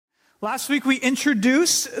Last week we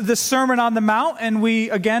introduced the Sermon on the Mount, and we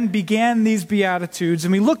again began these Beatitudes,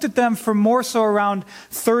 and we looked at them from more so around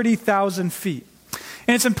 30,000 feet.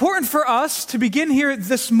 And it's important for us to begin here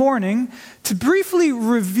this morning to briefly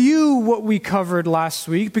review what we covered last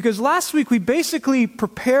week, because last week we basically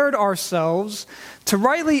prepared ourselves to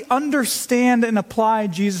rightly understand and apply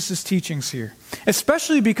Jesus' teachings here,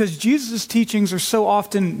 especially because Jesus' teachings are so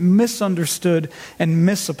often misunderstood and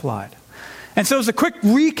misapplied. And so as a quick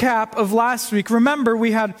recap of last week, remember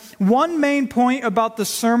we had one main point about the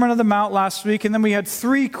Sermon on the Mount last week, and then we had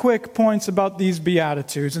three quick points about these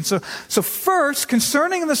Beatitudes. And so first,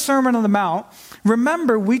 concerning the Sermon on the Mount,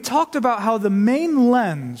 remember we talked about how the main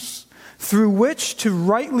lens through which to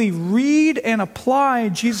rightly read and apply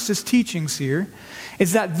Jesus' teachings here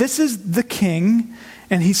is that this is the King,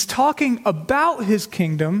 and he's talking about his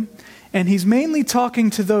kingdom, and he's mainly talking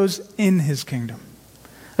to those in his kingdom.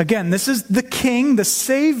 Again, this is the King, the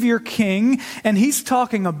Savior King, and he's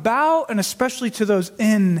talking about and especially to those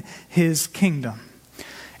in his kingdom.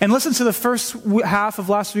 And listen to the first half of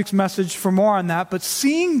last week's message for more on that, but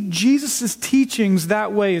seeing Jesus' teachings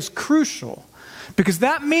that way is crucial, because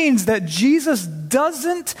that means that Jesus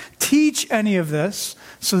doesn't teach any of this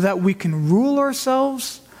so that we can rule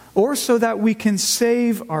ourselves or so that we can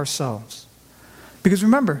save ourselves. Because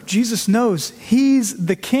remember, Jesus knows he's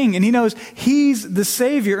the King and he knows he's the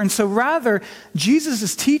Savior. And so rather, Jesus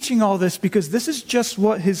is teaching all this because this is just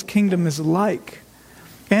what his kingdom is like.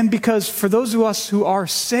 And because for those of us who are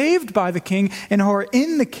saved by the King and who are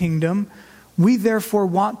in the kingdom, we therefore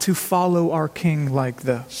want to follow our King like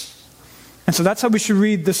this. And so that's how we should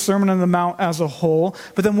read the Sermon on the Mount as a whole.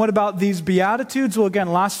 But then what about these Beatitudes? Well,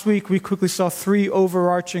 again, last week we quickly saw three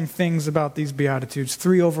overarching things about these Beatitudes.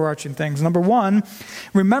 Three overarching things. Number one,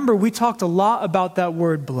 remember we talked a lot about that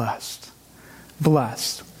word blessed.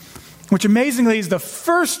 Blessed. Which amazingly is the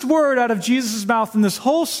first word out of Jesus' mouth in this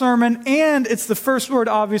whole sermon, and it's the first word,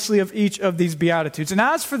 obviously, of each of these Beatitudes. And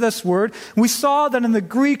as for this word, we saw that in the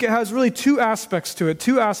Greek it has really two aspects to it.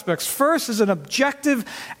 Two aspects. First is an objective,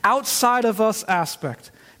 outside of us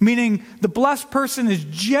aspect, meaning the blessed person is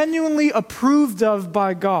genuinely approved of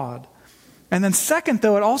by God. And then second,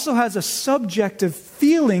 though, it also has a subjective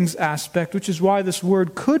feelings aspect, which is why this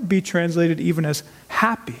word could be translated even as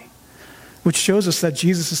happy, which shows us that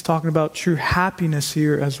Jesus is talking about true happiness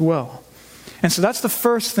here as well. And so that's the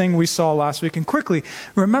first thing we saw last week. And quickly,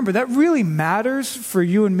 remember, that really matters for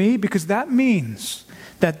you and me because that means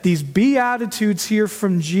that these Beatitudes here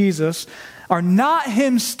from Jesus are not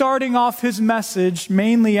him starting off his message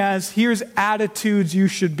mainly as, here's attitudes you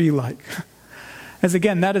should be like. As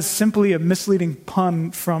again, that is simply a misleading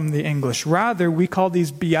pun from the English. Rather, we call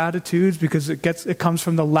these Beatitudes because it comes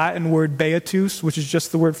from the Latin word beatus, which is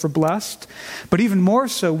just the word for blessed. But even more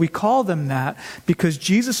so, we call them that because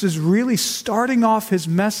Jesus is really starting off his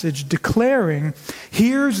message declaring,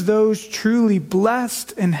 here's those truly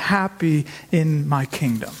blessed and happy in my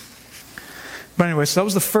kingdom. But anyway, so that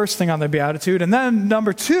was the first thing on the Beatitude. And then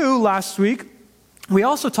number two, last week, we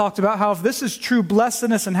also talked about how if this is true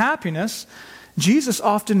blessedness and happiness, Jesus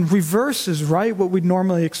often reverses, right, what we'd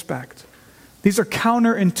normally expect. These are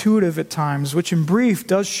counterintuitive at times, which in brief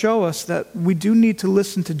does show us that we do need to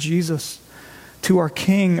listen to Jesus, to our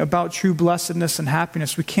King, about true blessedness and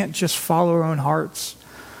happiness. We can't just follow our own hearts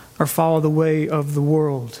or follow the way of the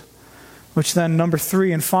world. Which then, number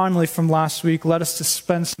three, and finally from last week, led us to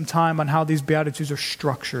spend some time on how these Beatitudes are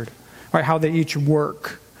structured, right, how they each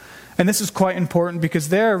work. And this is quite important because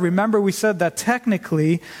there, remember we said that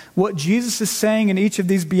technically what Jesus is saying in each of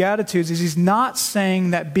these Beatitudes is he's not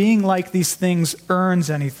saying that being like these things earns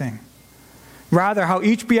anything. Rather, how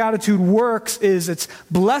each Beatitude works is it's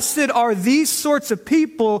blessed are these sorts of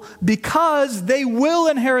people because they will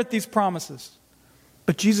inherit these promises.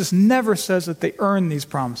 But Jesus never says that they earn these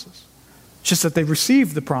promises. It's just that they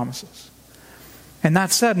receive the promises. And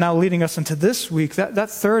that said, now leading us into this week, that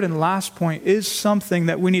third and last point is something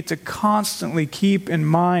that we need to constantly keep in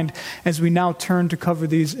mind as we now turn to cover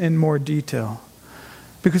these in more detail.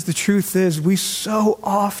 Because the truth is, we so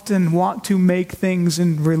often want to make things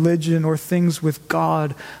in religion or things with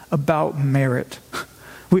God about merit.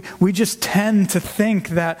 We just tend to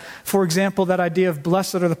think that, for example, that idea of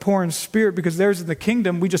blessed are the poor in spirit because theirs is the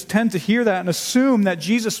kingdom, we just tend to hear that and assume that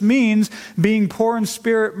Jesus means being poor in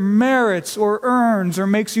spirit merits or earns or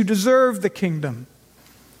makes you deserve the kingdom.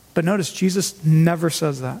 But notice, Jesus never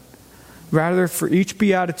says that. Rather, for each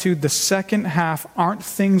beatitude, the second half aren't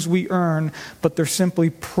things we earn, but they're simply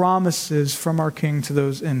promises from our King to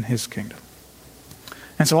those in his kingdom.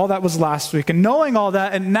 And so all that was last week. And knowing all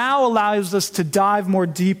that, it now allows us to dive more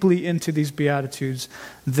deeply into these Beatitudes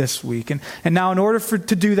this week. And now in order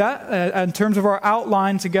to do that, in terms of our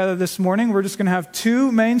outline together this morning, we're just going to have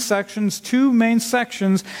two main sections,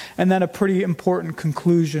 and then a pretty important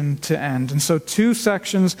conclusion to end. And so 2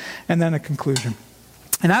 sections and then a conclusion.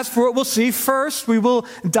 And as for what we'll see, first we will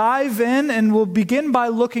dive in and we'll begin by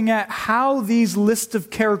looking at how these list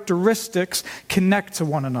of characteristics connect to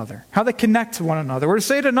one another. How they connect to one another. Or to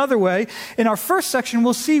say it another way, in our first section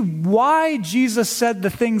we'll see why Jesus said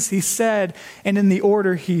the things he said and in the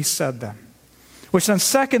order he said them. Which then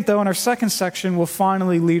second, though, in our second section will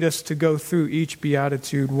finally lead us to go through each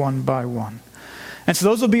beatitude one by one. And so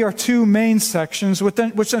those will be our 2 main sections, which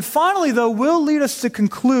then finally, though, will lead us to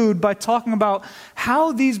conclude by talking about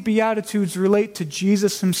how these Beatitudes relate to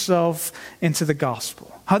Jesus himself and to the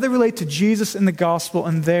gospel. How they relate to Jesus and the gospel,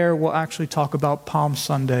 and there we'll actually talk about Palm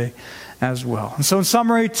Sunday as well. And so in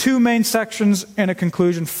summary, 2 main sections and a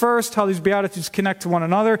conclusion. First, how these Beatitudes connect to one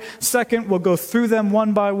another. Second, we'll go through them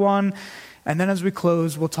one by one. And then as we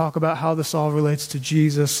close, we'll talk about how this all relates to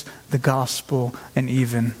Jesus, the gospel, and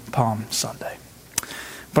even Palm Sunday.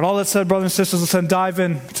 But all that said, brothers and sisters, let's then dive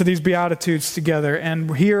into these Beatitudes together.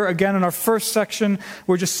 And here again in our first section,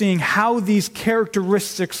 we're just seeing how these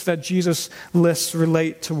characteristics that Jesus lists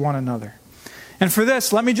relate to one another. And for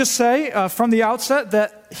this, let me just say from the outset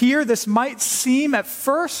that here this might seem at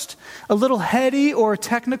first a little heady or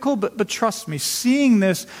technical, but trust me, seeing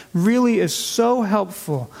this really is so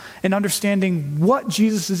helpful in understanding what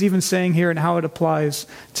Jesus is even saying here and how it applies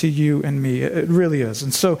to you and me. It really is.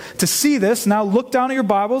 And so to see this, now look down at your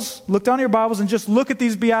Bibles and just look at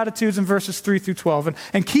these Beatitudes in verses 3 through 12.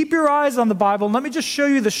 And keep your eyes on the Bible. And let me just show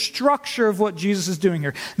you the structure of what Jesus is doing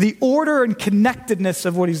here, the order and connectedness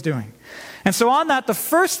of what he's doing. And so on that, the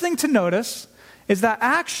first thing to notice is that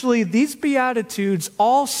actually these Beatitudes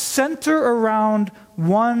all center around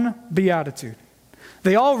one beatitude.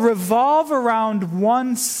 They all revolve around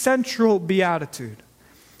one central beatitude.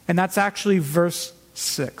 And that's actually verse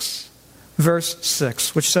 6. Verse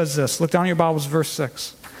 6, which says this. Look down at your Bibles, verse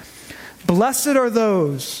 6. Blessed are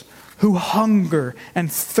those who hunger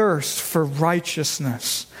and thirst for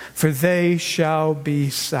righteousness, for they shall be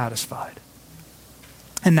satisfied.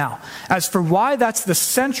 And now, as for why that's the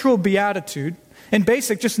central beatitude, in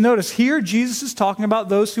basic, just notice here Jesus is talking about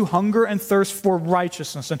those who hunger and thirst for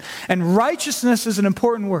righteousness. And righteousness is an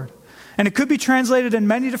important word. And it could be translated in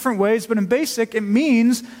many different ways, but in basic, it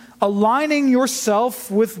means aligning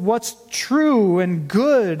yourself with what's true and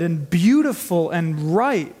good and beautiful and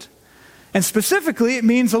right. And specifically, it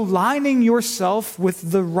means aligning yourself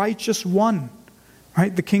with the righteous one,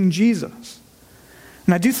 right? The King Jesus.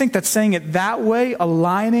 And I do think that saying it that way,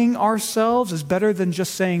 aligning ourselves, is better than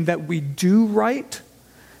just saying that we do right.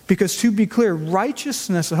 Because to be clear,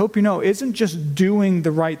 righteousness, I hope you know, isn't just doing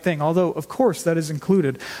the right thing, although of course that is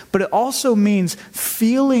included. But it also means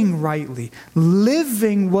feeling rightly,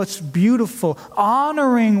 living what's beautiful,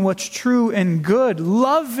 honoring what's true and good,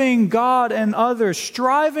 loving God and others,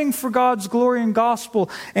 striving for God's glory and gospel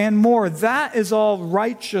and more. That is all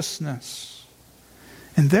righteousness.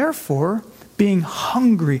 And therefore, being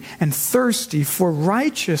hungry and thirsty for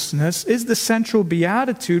righteousness is the central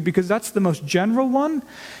beatitude because that's the most general one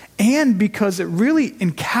and because it really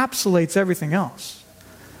encapsulates everything else.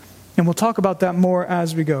 And we'll talk about that more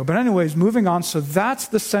as we go. But anyways, moving on, so that's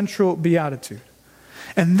the central beatitude.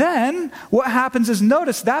 And then what happens is,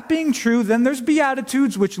 notice that being true, then there's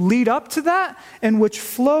beatitudes which lead up to that and which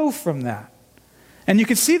flow from that. And you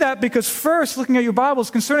can see that because first, looking at your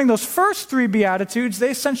Bibles, concerning those first 3 Beatitudes,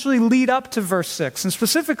 they essentially lead up to verse 6. And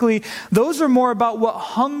specifically, those are more about what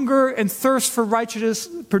hunger and thirst for righteousness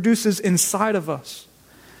produces inside of us.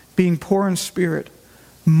 Being poor in spirit,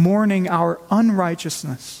 mourning our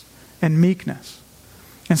unrighteousness and meekness.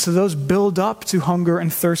 And so those build up to hunger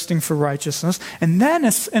and thirsting for righteousness. And then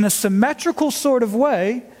in a symmetrical sort of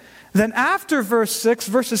way, then after verse 6,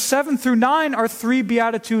 verses 7 through 9 are 3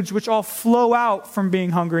 Beatitudes which all flow out from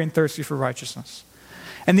being hungry and thirsty for righteousness.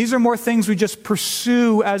 And these are more things we just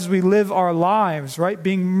pursue as we live our lives, right?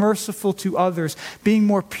 Being merciful to others, being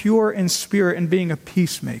more pure in spirit, and being a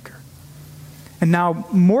peacemaker. And now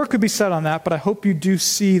more could be said on that, but I hope you do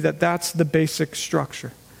see that that's the basic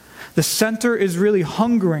structure. The center is really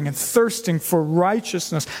hungering and thirsting for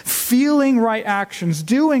righteousness, feeling right actions,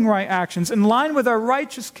 doing right actions, in line with our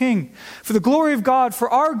righteous King, for the glory of God, for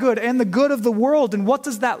our good and the good of the world. And what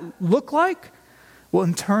does that look like? Well,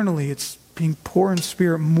 internally, it's being poor in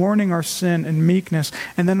spirit, mourning our sin and meekness.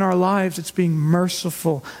 And then in our lives, it's being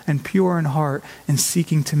merciful and pure in heart and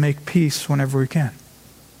seeking to make peace whenever we can.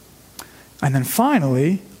 And then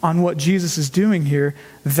finally, on what Jesus is doing here,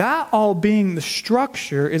 that all being the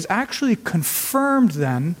structure is actually confirmed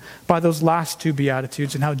then by those last two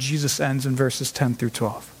Beatitudes and how Jesus ends in verses 10 through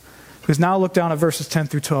 12. Because now look down at verses 10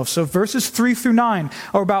 through 12. So verses 3 through 9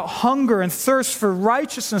 are about hunger and thirst for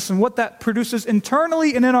righteousness and what that produces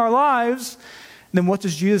internally and in our lives. Then what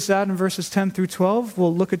does Jesus add in verses 10 through 12?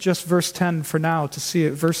 We'll look at just verse 10 for now to see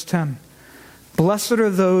it. Verse 10. Blessed are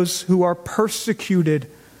those who are persecuted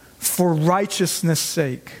for righteousness'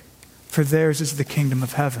 sake, for theirs is the kingdom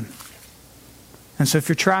of heaven. And so if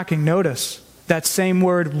you're tracking, notice that same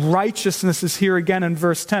word righteousness is here again in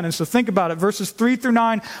verse 10. And so think about it. Verses 3 through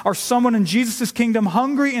 9 are someone in Jesus' kingdom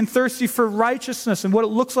hungry and thirsty for righteousness and what it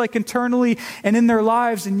looks like internally and in their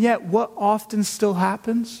lives. And yet what often still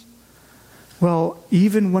happens? Well,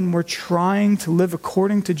 even when we're trying to live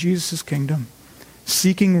according to Jesus' kingdom,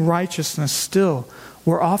 seeking righteousness still,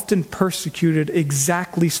 we're often persecuted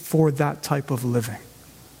exactly for that type of living,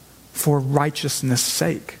 for righteousness'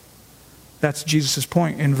 sake. That's Jesus'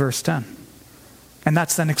 point in verse 10. And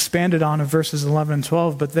that's then expanded on in verses 11 and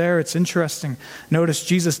 12. But there it's interesting. Notice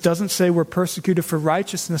Jesus doesn't say we're persecuted for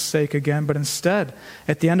righteousness' sake again, but instead,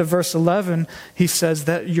 at the end of verse 11, he says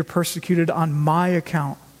that you're persecuted on my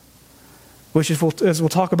account. Which is, as we'll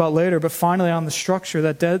talk about later, but finally on the structure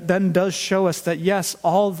that then does show us that yes,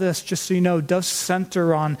 all this, just so you know, does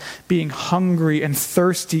center on being hungry and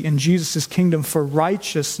thirsty in Jesus' kingdom for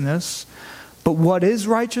righteousness. But what is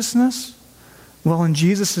righteousness? Well, in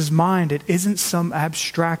Jesus' mind, it isn't some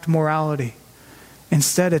abstract morality.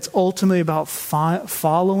 Instead, it's ultimately about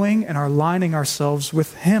following and aligning ourselves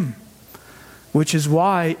with Him. Which is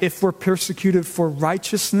why, if we're persecuted for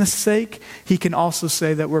righteousness' sake, he can also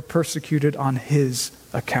say that we're persecuted on his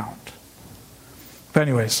account. But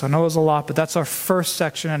anyways, I know it was a lot, but that's our first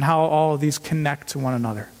section and how all of these connect to one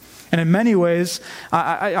another. And in many ways,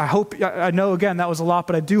 I know again that was a lot,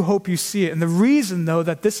 but I do hope you see it. And the reason, though,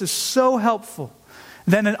 that this is so helpful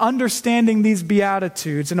then in understanding these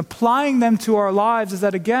Beatitudes and applying them to our lives is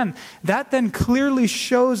that, again, that then clearly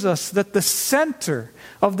shows us that the center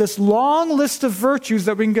of this long list of virtues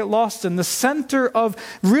that we can get lost in, the center of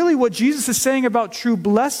really what Jesus is saying about true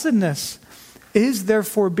blessedness is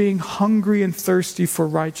therefore being hungry and thirsty for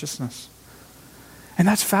righteousness. And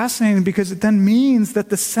that's fascinating because it then means that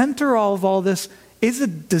the center of all this is a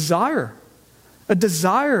desire. A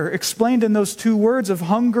desire explained in those two words of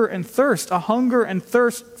hunger and thirst, a hunger and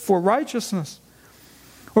thirst for righteousness.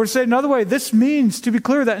 Or to say it another way, this means, to be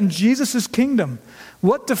clear, that in Jesus' kingdom,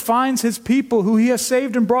 what defines his people who he has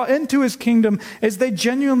saved and brought into his kingdom is they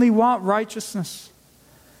genuinely want righteousness.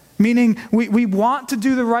 Meaning we want to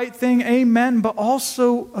do the right thing, amen, but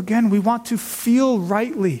also, again, we want to feel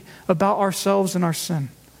rightly about ourselves and our sin.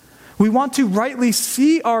 We want to rightly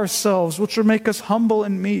see ourselves, which will make us humble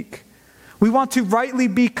and meek. We want to rightly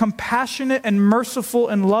be compassionate and merciful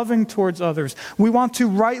and loving towards others. We want to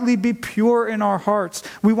rightly be pure in our hearts.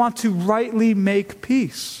 We want to rightly make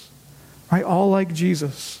peace. Right? All like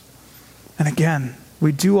Jesus. And again,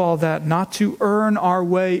 we do all that not to earn our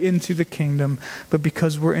way into the kingdom, but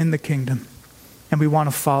because we're in the kingdom and we want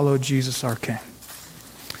to follow Jesus our King.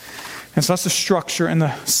 And so that's the structure and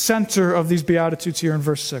the center of these Beatitudes here in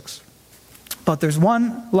verse 6. But there's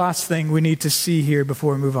one last thing we need to see here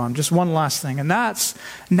before we move on. Just one last thing. And that's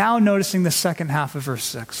now noticing the second half of verse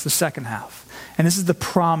 6. The second half. And this is the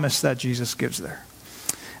promise that Jesus gives there.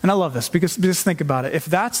 And I love this because just think about it. If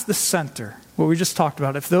that's the center, what we just talked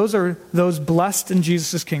about, if those are those blessed in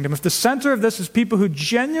Jesus' kingdom, if the center of this is people who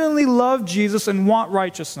genuinely love Jesus and want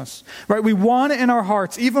righteousness, right? We want it in our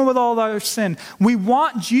hearts, even with all our sin. We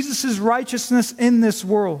want Jesus' righteousness in this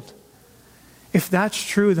world. If that's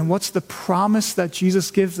true, then what's the promise that Jesus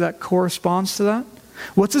gives that corresponds to that?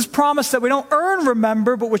 What's his promise that we don't earn,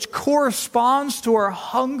 remember, but which corresponds to our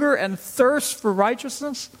hunger and thirst for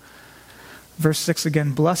righteousness? Verse 6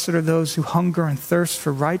 again, blessed are those who hunger and thirst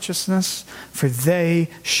for righteousness, for they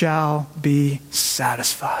shall be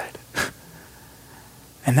satisfied.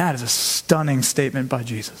 And that is a stunning statement by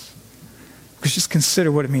Jesus. Because just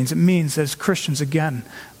consider what it means. It means that as Christians, again,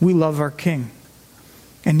 we love our King.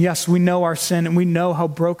 And yes, we know our sin and we know how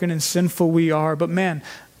broken and sinful we are. But man,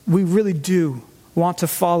 we really do want to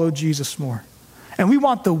follow Jesus more. And we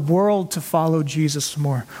want the world to follow Jesus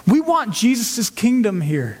more. We want Jesus' kingdom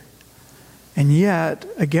here. And yet,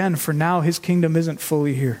 again, for now, his kingdom isn't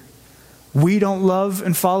fully here. We don't love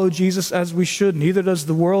and follow Jesus as we should. Neither does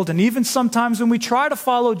the world. And even sometimes when we try to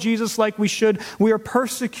follow Jesus like we should, we are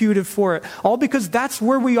persecuted for it. All because that's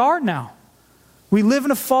where we are now. We live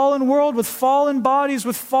in a fallen world with fallen bodies,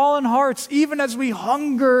 with fallen hearts, even as we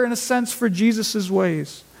hunger, in a sense, for Jesus'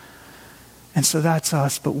 ways. And so that's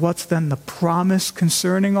us. But what's then the promise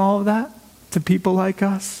concerning all of that to people like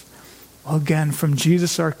us? Well, again, from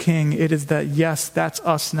Jesus our King, it is that, yes, that's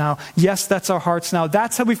us now. Yes, that's our hearts now.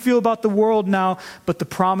 That's how we feel about the world now. But the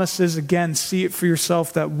promise is, again, see it for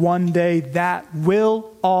yourself, that one day that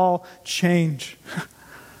will all change.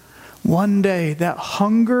 One day, that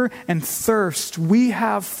hunger and thirst we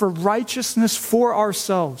have for righteousness for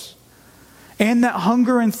ourselves, and that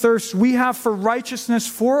hunger and thirst we have for righteousness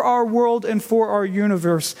for our world and for our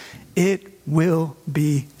universe, it will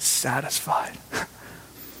be satisfied.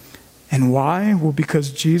 And why? Well,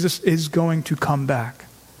 because Jesus is going to come back.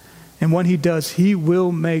 And when he does, he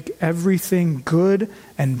will make everything good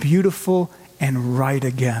and beautiful and right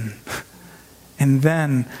again. And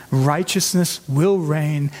then righteousness will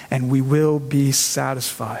reign and we will be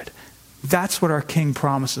satisfied. That's what our King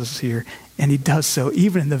promises here. And he does so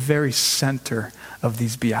even in the very center of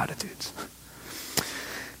these Beatitudes.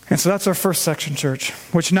 And so that's our first section, church,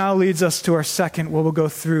 which now leads us to our second, where we'll go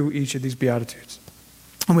through each of these Beatitudes.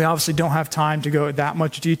 And we obviously don't have time to go that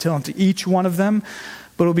much detail into each one of them,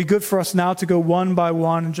 but it'll be good for us now to go one by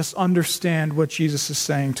one and just understand what Jesus is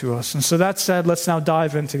saying to us. And so that said, let's now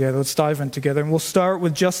dive in together. Let's dive in together. And we'll start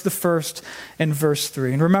with just the first in verse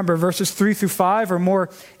 3. And remember, verses 3 through 5 are more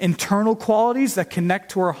internal qualities that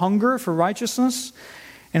connect to our hunger for righteousness.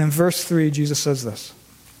 And in verse 3, Jesus says this: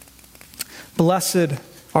 "Blessed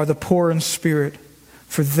are the poor in spirit,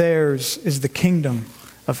 for theirs is the kingdom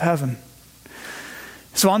of heaven."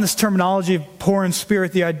 So on this terminology of poor in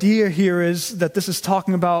spirit, the idea here is that this is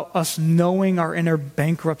talking about us knowing our inner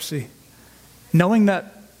bankruptcy, knowing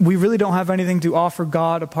that we really don't have anything to offer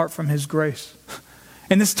God apart from his grace.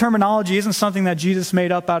 And this terminology isn't something that Jesus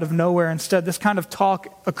made up out of nowhere. Instead, this kind of talk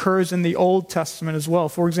occurs in the Old Testament as well.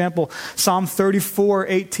 For example, Psalm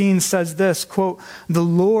 34:18 says this, quote, "The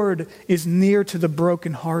Lord is near to the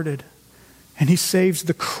brokenhearted, and he saves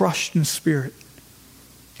the crushed in spirit."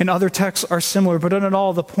 And other texts are similar, but in it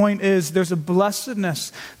all, the point is there's a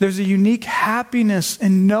blessedness, there's a unique happiness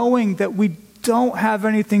in knowing that we don't have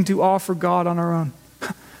anything to offer God on our own.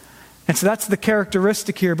 And so that's the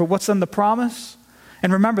characteristic here, but what's then the promise?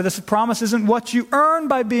 And remember, this promise isn't what you earn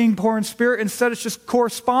by being poor in spirit. Instead, it just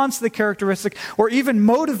corresponds to the characteristic, or even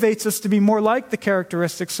motivates us to be more like the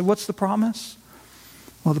characteristic. So what's the promise?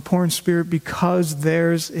 Well, the poor in spirit, because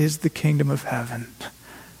theirs is the kingdom of heaven.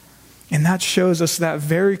 And that shows us that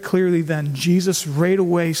very clearly then. Jesus right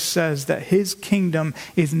away says that his kingdom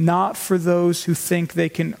is not for those who think they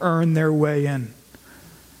can earn their way in.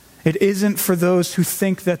 It isn't for those who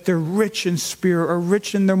think that they're rich in spirit or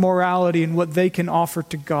rich in their morality and what they can offer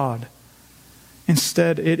to God.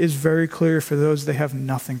 Instead, it is very clear for those they have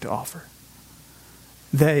nothing to offer.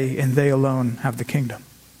 They and they alone have the kingdom.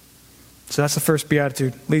 So that's the first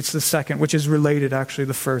beatitude. Leads to the second, which is related actually to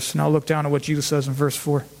the first. And I'll look down at what Jesus says in verse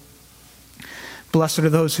 4. "Blessed are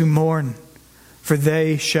those who mourn, for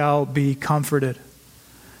they shall be comforted."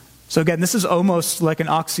 So again, this is almost like an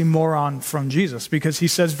oxymoron from Jesus, because he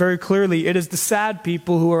says very clearly, it is the sad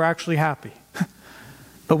people who are actually happy.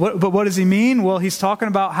 But what does he mean? Well, he's talking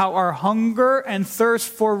about how our hunger and thirst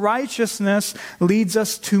for righteousness leads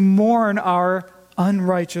us to mourn our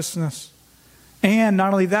unrighteousness. And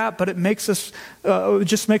not only that, but it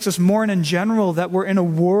just makes us mourn in general that we're in a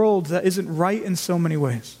world that isn't right in so many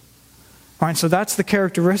ways. All right, so that's the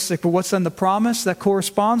characteristic. But what's then the promise that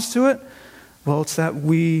corresponds to it? Well, it's that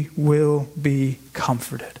we will be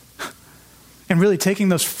comforted. And really taking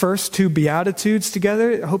those first two Beatitudes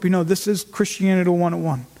together, I hope you know this is Christianity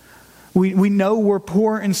 101. We know we're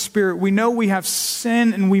poor in spirit. We know we have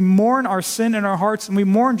sin, and we mourn our sin in our hearts, and we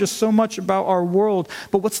mourn just so much about our world.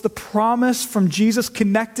 But what's the promise from Jesus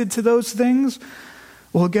connected to those things?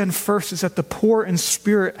 Well, again, first is that the poor in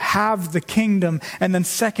spirit have the kingdom. And then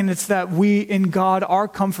second, it's that we in God are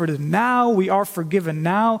comforted now, we are forgiven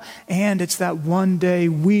now, and it's that one day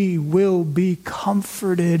we will be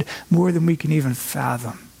comforted more than we can even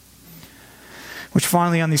fathom. Which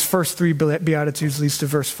finally on these first three Beatitudes leads to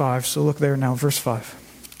verse 5. So look there now, verse 5.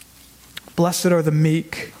 "Blessed are the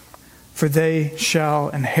meek, for they shall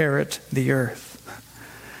inherit the earth."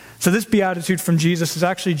 So this beatitude from Jesus is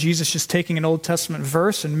actually Jesus just taking an Old Testament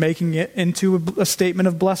verse and making it into a statement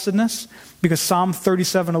of blessedness. Because Psalm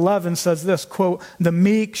 37:11 says this, quote, "The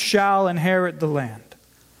meek shall inherit the land."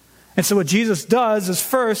 And so what Jesus does is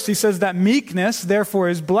first, he says that meekness, therefore,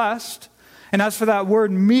 is blessed. And as for that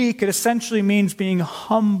word meek, it essentially means being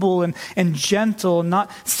humble and gentle,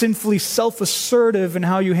 not sinfully self-assertive in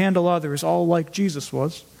how you handle others, all like Jesus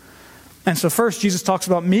was. And so first, Jesus talks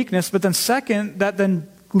about meekness, but then second, that then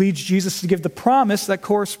leads Jesus to give the promise that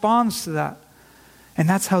corresponds to that. And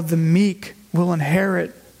that's how the meek will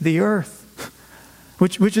inherit the earth.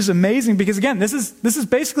 which is amazing because, again, this is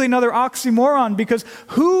basically another oxymoron, because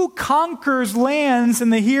who conquers lands in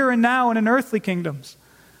the here and now and in earthly kingdoms?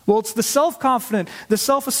 Well, it's the self-confident, the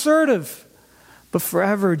self-assertive. But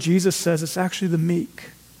forever, Jesus says it's actually the meek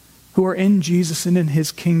who are in Jesus and in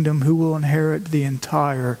his kingdom who will inherit the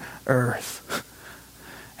entire earth.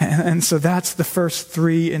 And so that's the first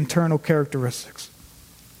three internal characteristics,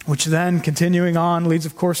 which then, continuing on, leads,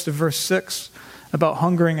 of course, to verse 6 about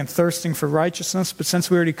hungering and thirsting for righteousness. But since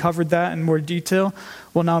we already covered that in more detail,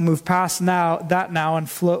 we'll now move past that and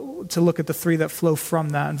flow to look at the three that flow from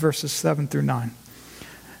that in verses 7 through 9.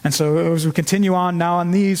 And so as we continue on now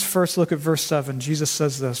on these, first look at verse 7. Jesus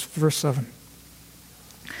says this, verse 7.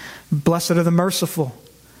 Blessed are the merciful,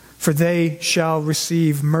 for they shall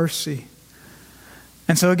receive mercy.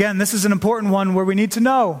 And so again, this is an important one where we need to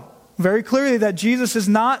know very clearly that Jesus is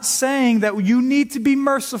not saying that you need to be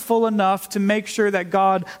merciful enough to make sure that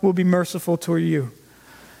God will be merciful toward you.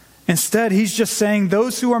 Instead, he's just saying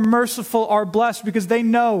those who are merciful are blessed because they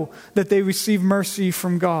know that they receive mercy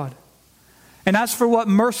from God. And as for what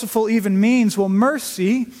merciful even means, well,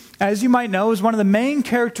 mercy, as you might know, is one of the main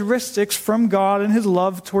characteristics from God and his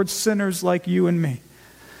love towards sinners like you and me.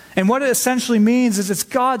 And what it essentially means is it's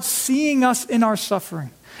God seeing us in our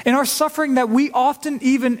suffering that we often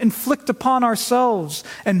even inflict upon ourselves.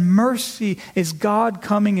 And mercy is God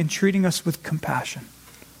coming and treating us with compassion,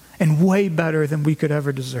 and way better than we could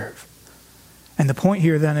ever deserve. And the point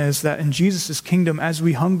here then is that in Jesus' kingdom, as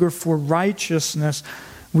we hunger for righteousness,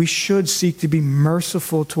 we should seek to be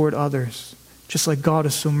merciful toward others, just like God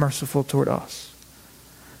is so merciful toward us.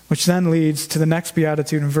 Which then leads to the next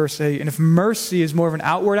beatitude in verse 8. And if mercy is more of an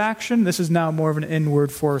outward action, this is now more of an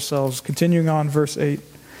inward for ourselves. Continuing on, verse 8.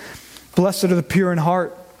 Blessed are the pure in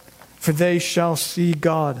heart, for they shall see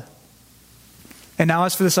God. And now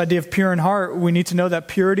as for this idea of pure in heart, we need to know that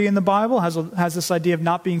purity in the Bible has this idea of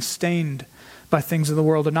not being stained by things of the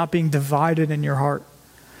world, or not being divided in your heart.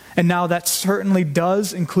 And now that certainly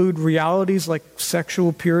does include realities like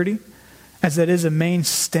sexual purity, as that is a main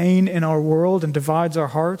stain in our world and divides our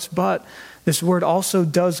hearts. But this word also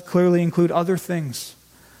does clearly include other things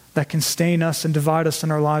that can stain us and divide us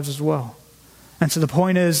in our lives as well. And so the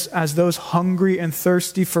point is, as those hungry and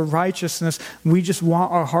thirsty for righteousness, we just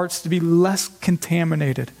want our hearts to be less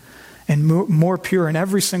contaminated and more pure in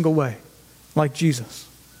every single way, like Jesus.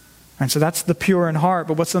 And so that's the pure in heart.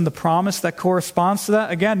 But what's in the promise that corresponds to that?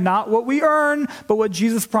 Again, not what we earn, but what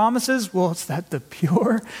Jesus promises. Well, it's that the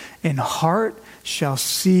pure in heart shall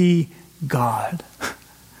see God.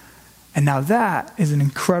 And now that is an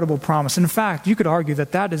incredible promise. In fact, you could argue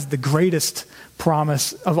that that is the greatest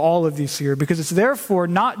promise of all of these here, because it's therefore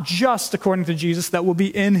not just, according to Jesus, that we'll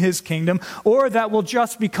be in his kingdom, or that we'll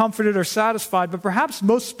just be comforted or satisfied, but perhaps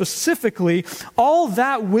most specifically, all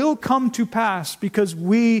that will come to pass because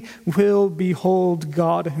we will behold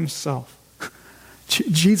God himself.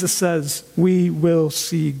 Jesus says we will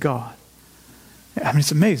see God. I mean,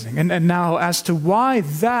 it's amazing. And now as to why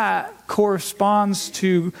that corresponds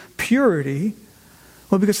to purity,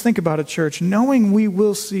 well, because think about it, church, knowing we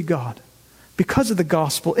will see God because of the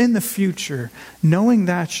gospel in the future, knowing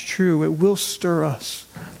that's true, it will stir us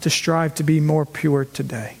to strive to be more pure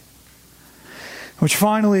today. Which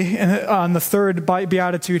finally, on the third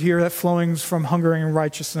beatitude here, that flowing from hungering and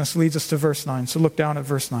righteousness, leads us to verse 9. So look down at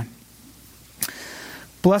verse 9.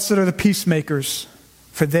 Blessed are the peacemakers,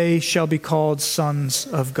 for they shall be called sons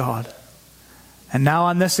of God. And now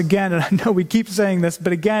on this again, and I know we keep saying this,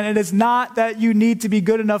 but again, it is not that you need to be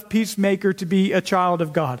good enough peacemaker to be a child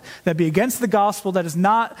of God. That'd be against the gospel. That is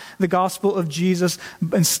not the gospel of Jesus.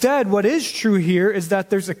 Instead, what is true here is that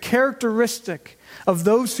there's a characteristic of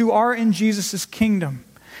those who are in Jesus' kingdom.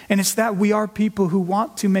 And it's that we are people who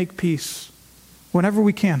want to make peace whenever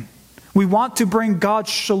we can. We want to bring God's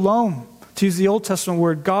shalom, to use the Old Testament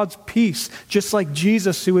word, God's peace, just like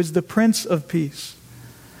Jesus, who is the Prince of Peace.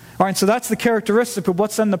 All right, so that's the characteristic, but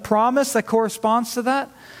what's then the promise that corresponds to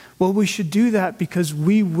that? Well, we should do that because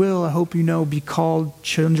we will, I hope you know, be called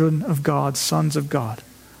children of God, sons of God.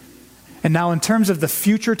 And now in terms of the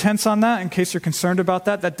future tense on that, in case you're concerned about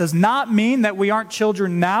that, that does not mean that we aren't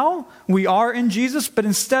children now. We are in Jesus, but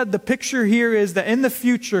instead the picture here is that in the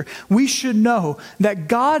future, we should know that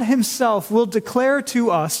God himself will declare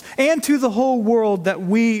to us and to the whole world that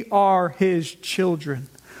we are his children.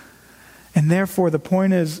 And therefore, the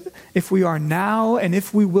point is, if we are now and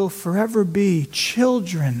if we will forever be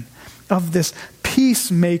children of this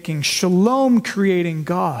peacemaking, shalom-creating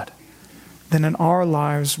God, then in our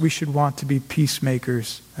lives we should want to be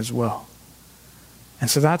peacemakers as well. And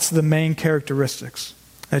so that's the main characteristics.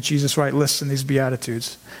 that Jesus lists in these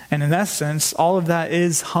Beatitudes. And in essence, all of that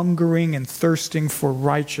is hungering and thirsting for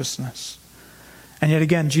righteousness. And yet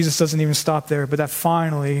again, Jesus doesn't even stop there, but that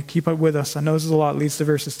finally, keep up with us, I know this is a lot, leads to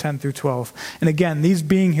verses 10 through 12. And again, these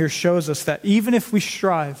being here shows us that even if we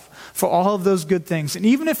strive for all of those good things, and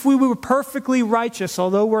even if we were perfectly righteous,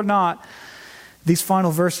 although we're not, these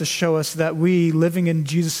final verses show us that we, living in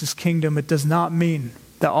Jesus' kingdom, it does not mean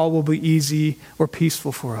that all will be easy or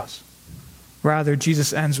peaceful for us. Rather,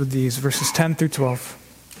 Jesus ends with these, verses 10 through 12.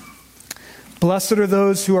 Blessed are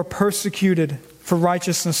those who are persecuted for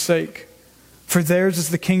righteousness' sake, for theirs is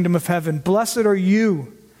the kingdom of heaven. Blessed are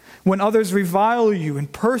you when others revile you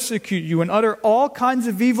and persecute you and utter all kinds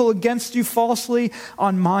of evil against you falsely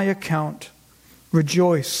on my account.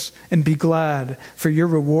 Rejoice and be glad, for your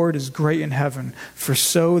reward is great in heaven, for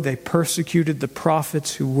so they persecuted the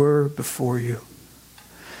prophets who were before you.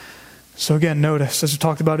 So again, notice, as we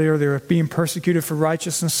talked about earlier, being persecuted for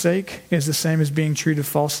righteousness' sake is the same as being treated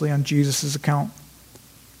falsely on Jesus' account.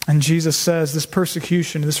 And Jesus says this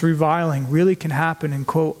persecution, this reviling really can happen in,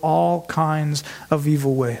 quote, all kinds of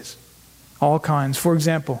evil ways. All kinds. For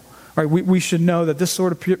example, we should know that this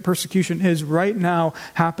sort of persecution is right now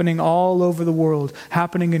happening all over the world,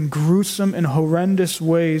 happening in gruesome and horrendous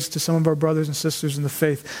ways to some of our brothers and sisters in the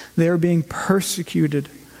faith. They are being persecuted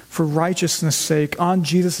for righteousness' sake on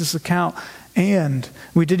Jesus' account. And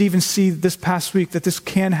we did even see this past week that this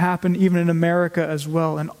can happen even in America as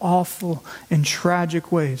well, in awful and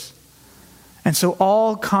tragic ways. And so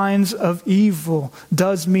all kinds of evil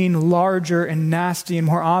does mean larger and nasty and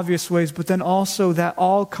more obvious ways, but then also that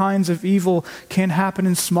all kinds of evil can happen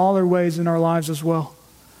in smaller ways in our lives as well.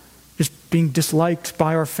 Just being disliked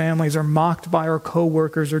by our families or mocked by our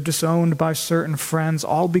coworkers or disowned by certain friends,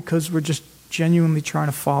 all because we're just genuinely trying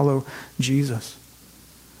to follow Jesus.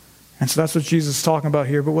 And so that's what Jesus is talking about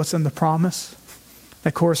here. But what's in the promise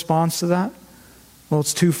that corresponds to that? Well,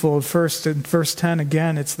 it's twofold. First, in verse 10,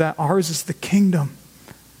 again, it's that ours is the kingdom.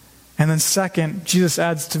 And then second, Jesus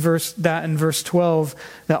adds to that in verse 12,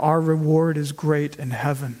 that our reward is great in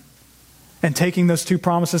heaven. And taking those two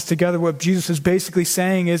promises together, what Jesus is basically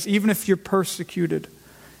saying is, even if you're persecuted,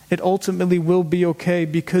 it ultimately will be okay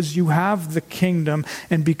because you have the kingdom,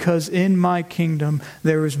 and because in my kingdom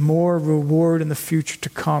there is more reward in the future to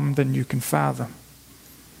come than you can fathom.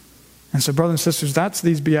 And so, brothers and sisters, that's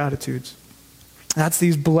these Beatitudes. That's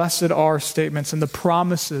these blessed are statements and the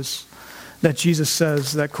promises that Jesus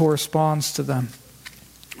says that corresponds to them.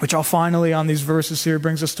 Which all finally on these verses here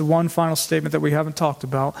brings us to one final statement that we haven't talked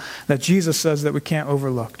about, that Jesus says that we can't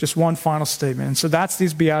overlook. Just one final statement. And so that's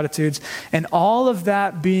these Beatitudes. And all of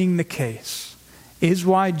that being the case is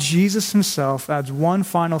why Jesus himself adds one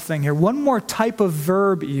final thing here, one more type of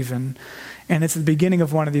verb even, and it's the beginning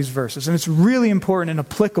of one of these verses. And it's really important and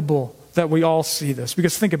applicable that we all see this,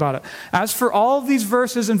 because think about it. As for all of these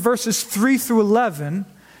verses in verses 3 through 11,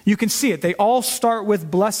 you can see it. They all start with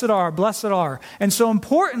blessed are, blessed are. And so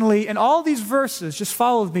importantly, in all these verses, just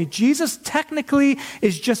follow with me, Jesus technically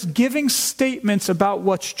is just giving statements about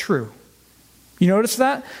what's true. You notice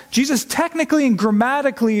that? Jesus technically and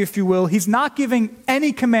grammatically, if you will, he's not giving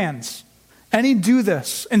any commands, any do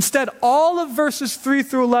this. Instead, all of verses 3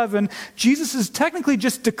 through 11, Jesus is technically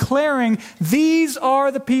just declaring these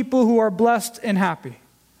are the people who are blessed and happy.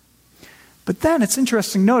 But then it's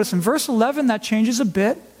interesting, notice in verse 11 that changes a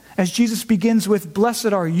bit, as Jesus begins with, blessed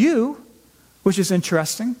are you, which is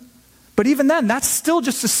interesting. But even then, that's still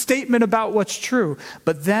just a statement about what's true.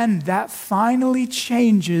 But then that finally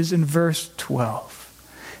changes in verse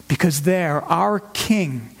 12. Because there, our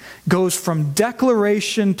King goes from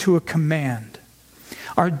declaration to a command.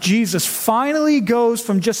 Our Jesus finally goes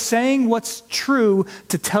from just saying what's true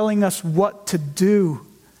to telling us what to do.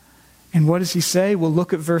 And what does he say? Well,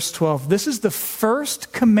 look at verse 12. This is the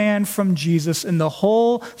first command from Jesus in the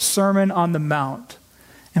whole Sermon on the Mount.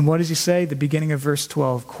 And what does he say? The beginning of verse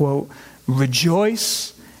 12, quote,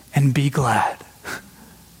 rejoice and be glad.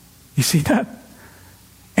 You see that?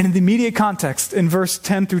 And in the immediate context, in verses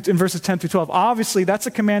 10 through 12, obviously that's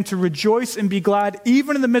a command to rejoice and be glad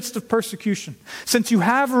even in the midst of persecution. Since you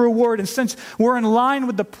have a reward and since we're in line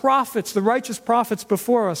with the prophets, the righteous prophets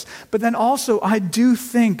before us. But then also I do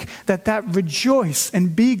think that rejoice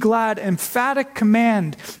and be glad emphatic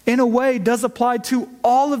command in a way does apply to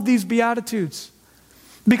all of these Beatitudes.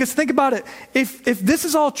 Because think about it, if this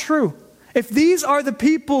is all true, if these are the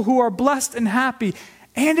people who are blessed and happy,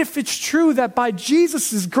 and if it's true that by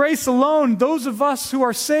Jesus' grace alone, those of us who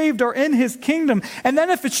are saved are in his kingdom, and then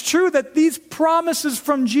if it's true that these promises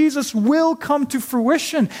from Jesus will come to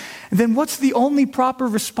fruition, then what's the only proper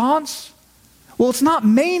response? Well, it's not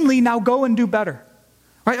mainly now go and do better.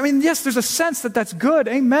 Right? I mean, yes, there's a sense that that's good.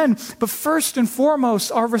 Amen. But first and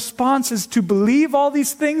foremost, our response is to believe all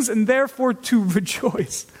these things and therefore to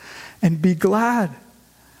rejoice and be glad.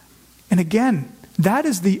 And again, that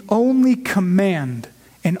is the only command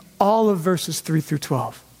in all of verses 3 through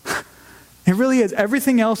 12. It really is.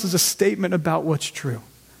 Everything else is a statement about what's true.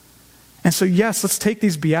 And so, yes, let's take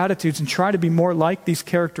these Beatitudes and try to be more like these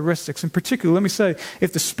characteristics. In particular, let me say,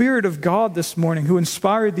 if the Spirit of God this morning who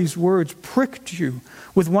inspired these words pricked you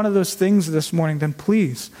with one of those things this morning, then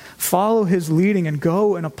please follow his leading and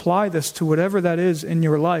go and apply this to whatever that is in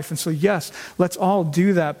your life. And so, yes, let's all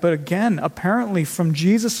do that. But again, apparently from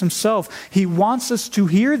Jesus himself, he wants us to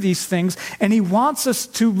hear these things and he wants us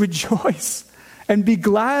to rejoice and be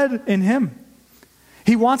glad in him.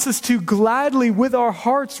 He wants us to gladly, with our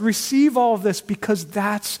hearts, receive all of this because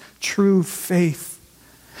that's true faith.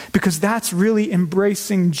 Because that's really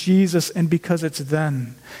embracing Jesus, and because it's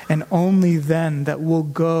then and only then that we'll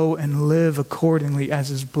go and live accordingly as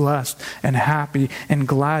his blessed and happy and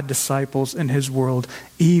glad disciples in his world,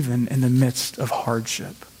 even in the midst of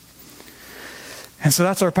hardship. And so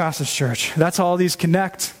that's our passage, church. That's how all these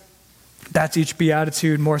connect. That's each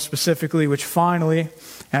beatitude more specifically, which finally,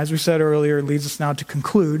 as we said earlier, leads us now to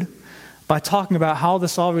conclude by talking about how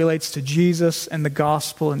this all relates to Jesus and the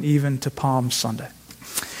gospel and even to Palm Sunday.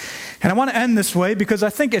 And I want to end this way because I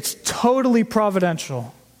think it's totally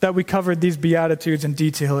providential that we covered these Beatitudes in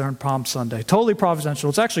detail here on Palm Sunday. Totally providential.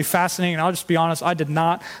 It's actually fascinating, and I'll just be honest, I did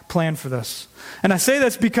not plan for this. And I say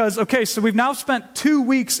this because, okay, so we've now spent 2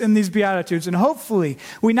 weeks in these Beatitudes, and hopefully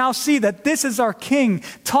we now see that this is our King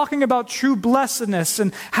talking about true blessedness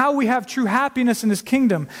and how we have true happiness in his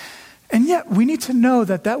kingdom. And yet we need to know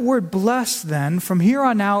that that word blessed then, from here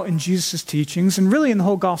on out in Jesus' teachings, and really in the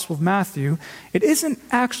whole Gospel of Matthew, it isn't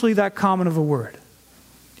actually that common of a word.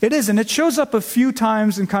 It isn't. It shows up a few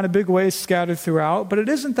times in kind of big ways scattered throughout, but it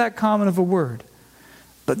isn't that common of a word.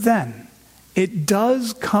 But then, it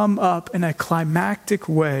does come up in a climactic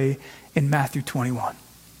way in Matthew 21.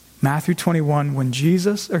 Matthew 21,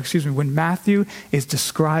 when Matthew is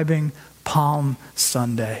describing Palm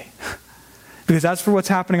Sunday. Because that's for what's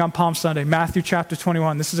happening on Palm Sunday. Matthew chapter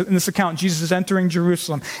 21. In this account, Jesus is entering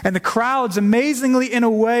Jerusalem. And the crowds, amazingly in a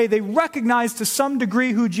way, they recognize to some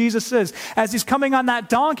degree who Jesus is. As he's coming on that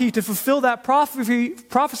donkey to fulfill that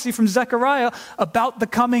prophecy from Zechariah about the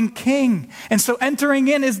coming king. And so entering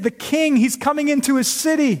in is the king. He's coming into his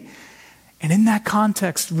city. And in that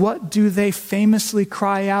context, what do they famously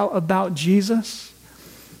cry out about Jesus?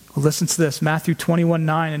 Well, listen to this. Matthew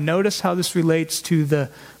 21:9. And notice how this relates to the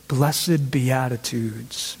blessed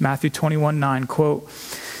Beatitudes. Matthew 21:9, quote,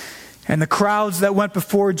 "And the crowds that went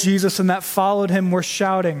before Jesus and that followed him were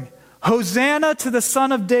shouting, 'Hosanna to the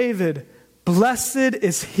Son of David! Blessed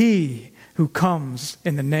is he who comes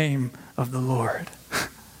in the name of the Lord.'"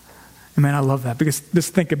 And man, I love that, because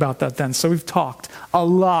just think about that then. So we've talked a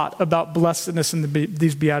lot about blessedness in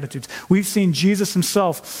these Beatitudes. We've seen Jesus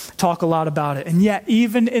himself talk a lot about it. And yet,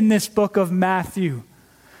 even in this book of Matthew,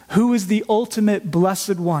 who is the ultimate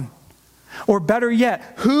blessed one? Or better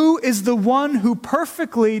yet, who is the one who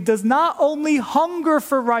perfectly does not only hunger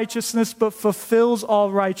for righteousness, but fulfills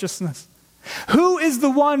all righteousness? Who is the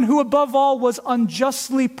one who above all was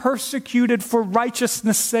unjustly persecuted for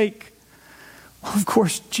righteousness' sake? Well, of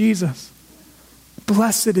course, Jesus.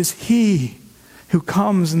 Blessed is he who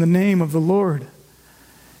comes in the name of the Lord.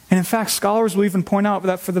 And in fact, scholars will even point out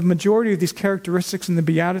that for the majority of these characteristics in the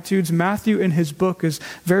Beatitudes, Matthew in his book is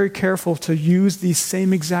very careful to use these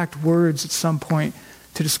same exact words at some point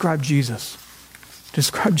to describe Jesus. To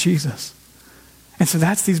describe Jesus. And so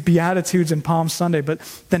that's these Beatitudes in Palm Sunday. But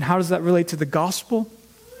then how does that relate to the gospel?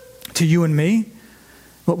 To you and me?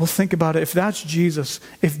 Well, think about it. If that's Jesus,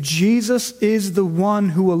 if Jesus is the one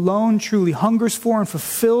who alone truly hungers for and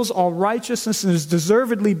fulfills all righteousness and is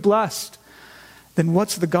deservedly blessed, then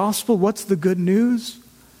what's the gospel? What's the good news?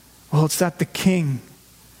 Well, it's that the King,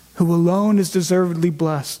 who alone is deservedly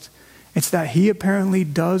blessed, it's that he apparently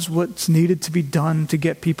does what's needed to be done to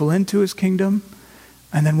get people into his kingdom.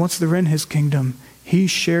 And then once they're in his kingdom, he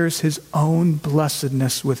shares his own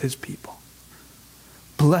blessedness with his people.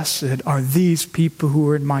 Blessed are these people who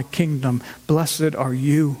are in my kingdom. Blessed are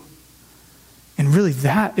you. And really,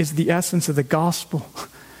 that is the essence of the gospel.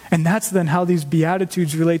 And that's then how these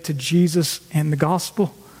Beatitudes relate to Jesus and the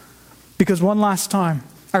gospel. Because one last time,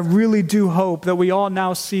 I really do hope that we all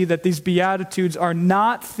now see that these Beatitudes are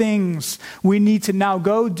not things we need to now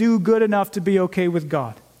go do good enough to be okay with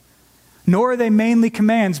God. Nor are they mainly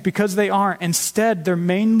commands, because they aren't. Instead, they're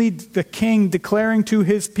mainly the king declaring to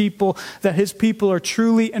his people that his people are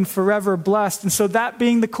truly and forever blessed. And so that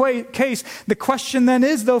being the case, the question then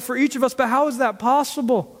is, though, for each of us, but how is that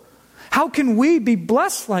possible? How can we be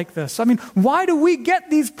blessed like this? I mean, why do we get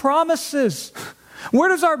these promises? Where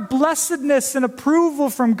does our blessedness and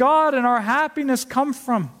approval from God and our happiness come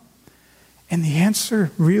from? And the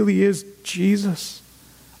answer really is Jesus.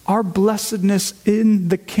 Our blessedness in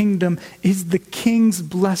the kingdom is the king's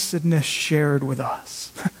blessedness shared with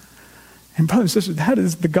us. And brothers and sisters, that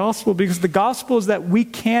is the gospel, because the gospel is that we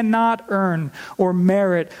cannot earn or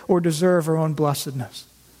merit or deserve our own blessedness.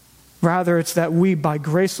 Rather, it's that we, by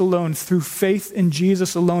grace alone, through faith in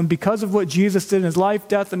Jesus alone, because of what Jesus did in his life,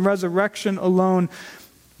 death, and resurrection alone,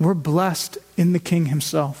 we're blessed in the King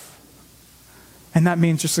himself. And that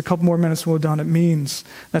means, just a couple more minutes and we're done, it means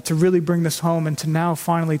that to really bring this home and to now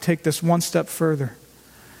finally take this one step further,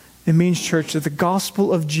 it means, church, that the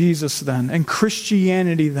gospel of Jesus then, and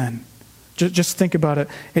Christianity then, just think about it,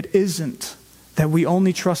 it isn't that we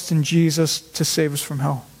only trust in Jesus to save us from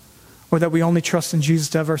hell, or that we only trust in Jesus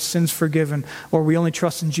to have our sins forgiven, or we only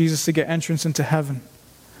trust in Jesus to get entrance into heaven.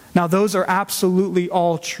 Now, those are absolutely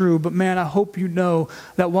all true, but man, I hope you know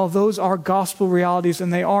that while those are gospel realities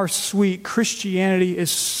and they are sweet, Christianity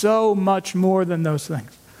is so much more than those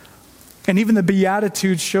things. And even the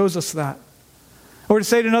Beatitudes shows us that. Or to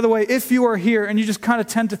say it another way, if you are here and you just kind of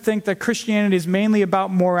tend to think that Christianity is mainly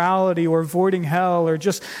about morality or avoiding hell or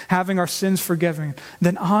just having our sins forgiven,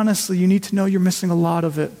 then honestly, you need to know you're missing a lot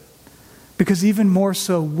of it. Because even more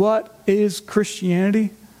so, what is Christianity?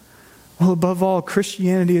 Well, above all,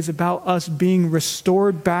 Christianity is about us being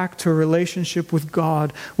restored back to a relationship with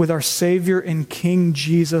God, with our Savior and King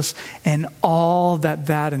Jesus, and all that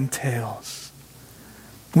that entails.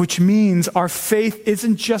 Which means our faith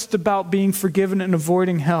isn't just about being forgiven and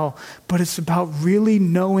avoiding hell, but it's about really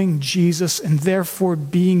knowing Jesus and therefore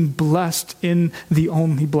being blessed in the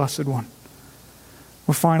only blessed one.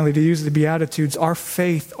 Well, finally, to use the Beatitudes, our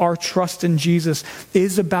faith, our trust in Jesus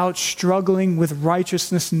is about struggling with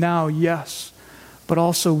righteousness now, yes, but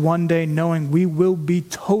also one day knowing we will be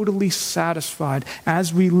totally satisfied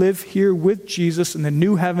as we live here with Jesus in the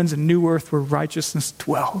new heavens and new earth where righteousness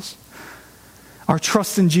dwells. Our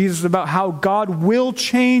trust in Jesus is about how God will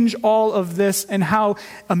change all of this and how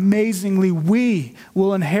amazingly we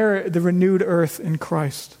will inherit the renewed earth in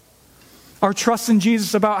Christ. Our trust in Jesus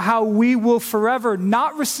is about how we will forever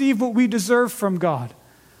not receive what we deserve from God,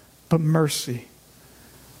 but mercy.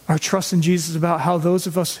 Our trust in Jesus is about how those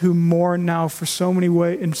of us who mourn now for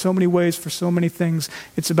in so many ways for so many things,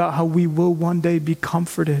 it's about how we will one day be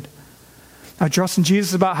comforted. Our trust in Jesus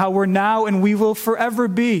is about how we're now and we will forever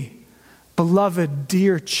be beloved,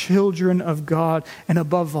 dear children of God. And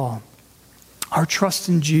above all, our trust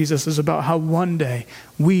in Jesus is about how one day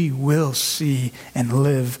we will see and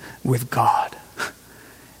live with God.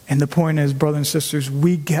 And the point is, brothers and sisters,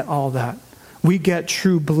 we get all that. We get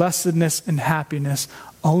true blessedness and happiness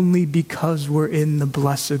only because we're in the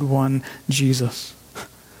blessed one, Jesus.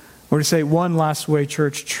 Or to say it one last way,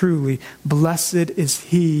 church, truly, blessed is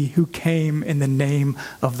he who came in the name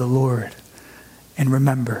of the Lord. And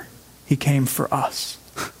remember, he came for us.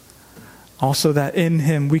 Also that in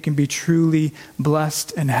him we can be truly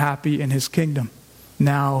blessed and happy in his kingdom,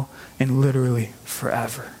 now and literally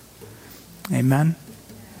forever. Amen?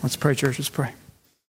 Let's pray, church. Let's pray.